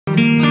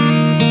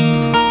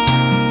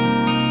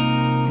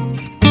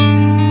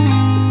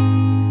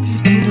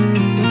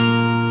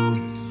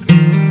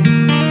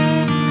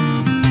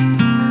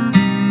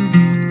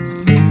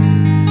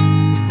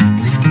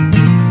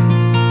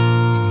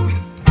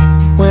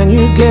when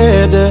you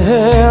get to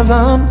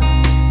heaven,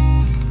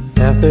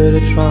 after the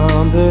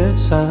trumpet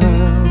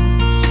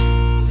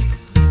sounds,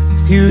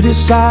 if you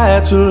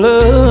decide to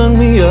look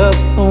me up,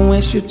 don't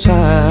waste your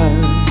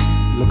time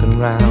looking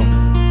round.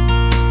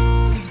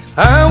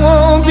 I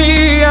won't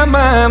be at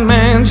my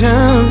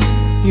mansion,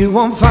 you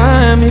won't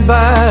find me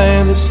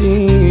by the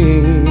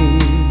sea.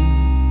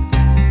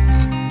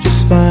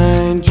 Just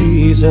find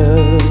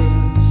Jesus,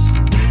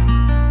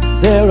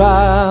 there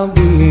I'll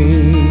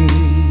be.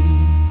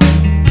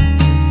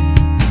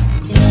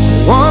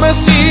 I wanna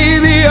see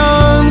the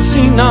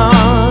unseen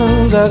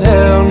arms that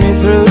held me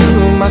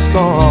through my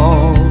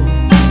storm.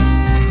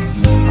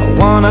 I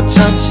wanna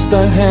touch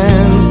the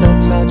hands that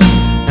touch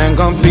and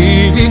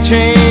completely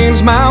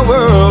change my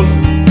world.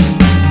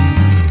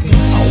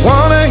 I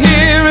wanna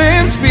hear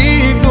him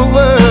speak the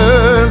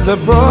words that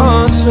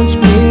brought such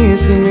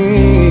peace to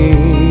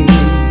me.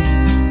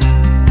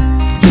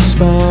 Just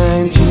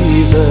find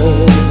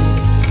Jesus,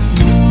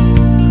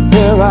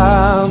 there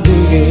I'll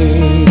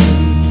be.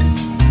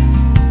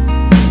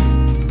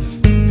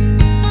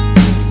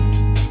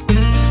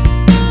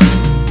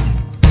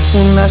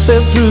 When I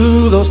step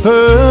through those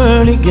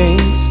pearly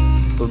gates,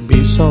 there'll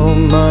be so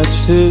much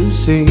to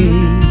see.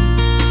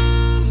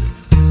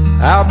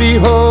 I'll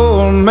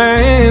behold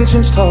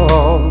mansions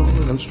tall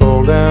and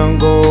stroll down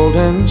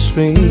golden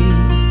streets.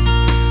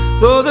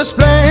 Though the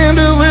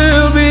splendor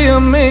will be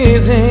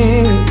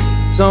amazing,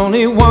 there's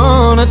only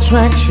one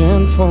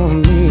attraction for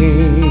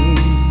me.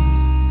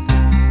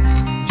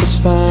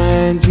 Just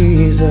find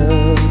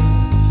Jesus,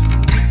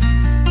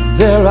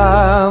 there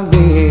I'll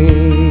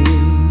be.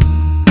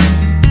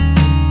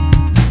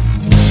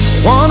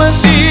 Wanna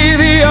see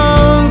the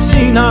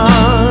unseen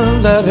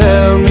arms that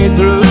held me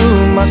through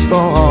my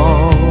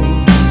storm.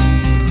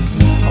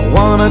 I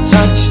wanna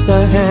touch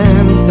the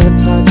hands that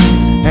touch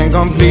and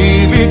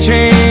completely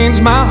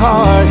change my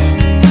heart.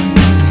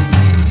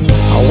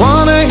 I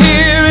wanna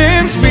hear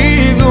him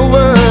speak the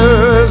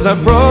words that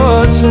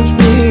brought such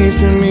peace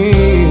to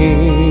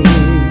me.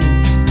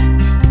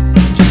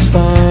 Just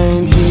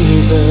find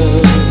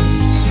Jesus,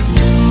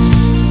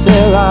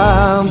 there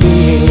I'll be.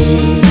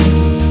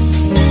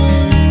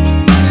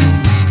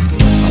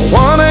 I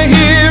wanna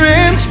hear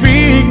him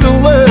speak the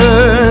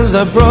words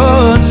that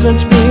brought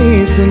such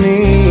peace to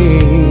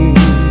me.